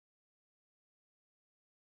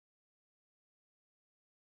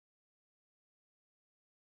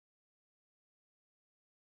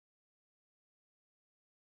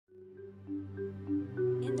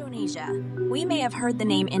Indonesia. We may have heard the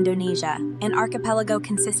name Indonesia, an archipelago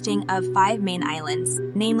consisting of 5 main islands,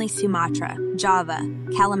 namely Sumatra, Java,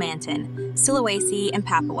 Kalimantan, Sulawesi, and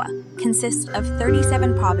Papua, consists of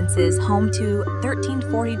 37 provinces home to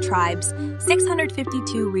 1340 tribes,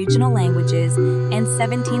 652 regional languages, and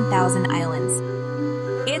 17,000 islands.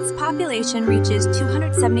 Its population reaches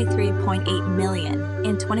 273.8 million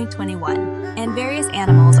in 2021, and various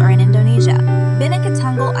animals are in Indonesia. Bhinneka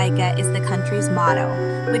Tunggal Ika is the country's motto,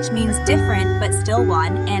 which means different but still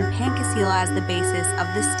one, and Pancasila as the basis of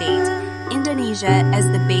the state. Indonesia as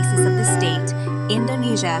the basis of the state.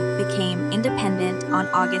 Indonesia became independent on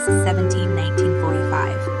August 17,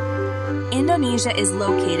 1945. Indonesia is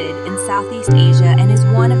located in Southeast Asia and is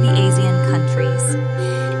one of the ASEAN countries.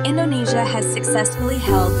 Indonesia has successfully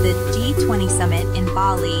held the G20 summit in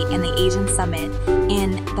Bali and the Asian summit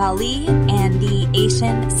in Bali and the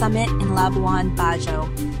Asian summit in Labuan Bajo,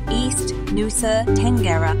 East Nusa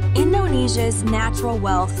Tenggara. Indonesia's natural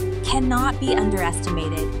wealth cannot be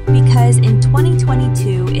underestimated because in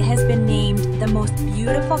 2022 it has been named the most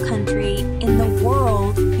beautiful country in the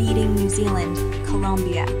world, beating New Zealand,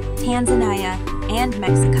 Colombia, Tanzania, and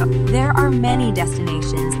Mexico. There are many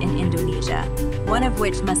destinations in Indonesia, one of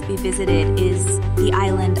which must be visited is the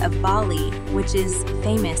island of Bali, which is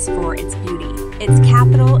famous for its beauty. Its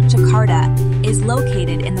capital, Jakarta, is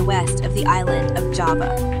located in the west of the island of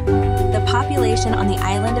Java. The population on the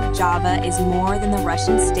island of Java is more than the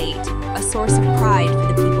Russian state, a source of pride for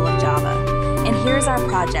the people of Java. And here's our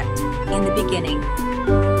project. In the beginning,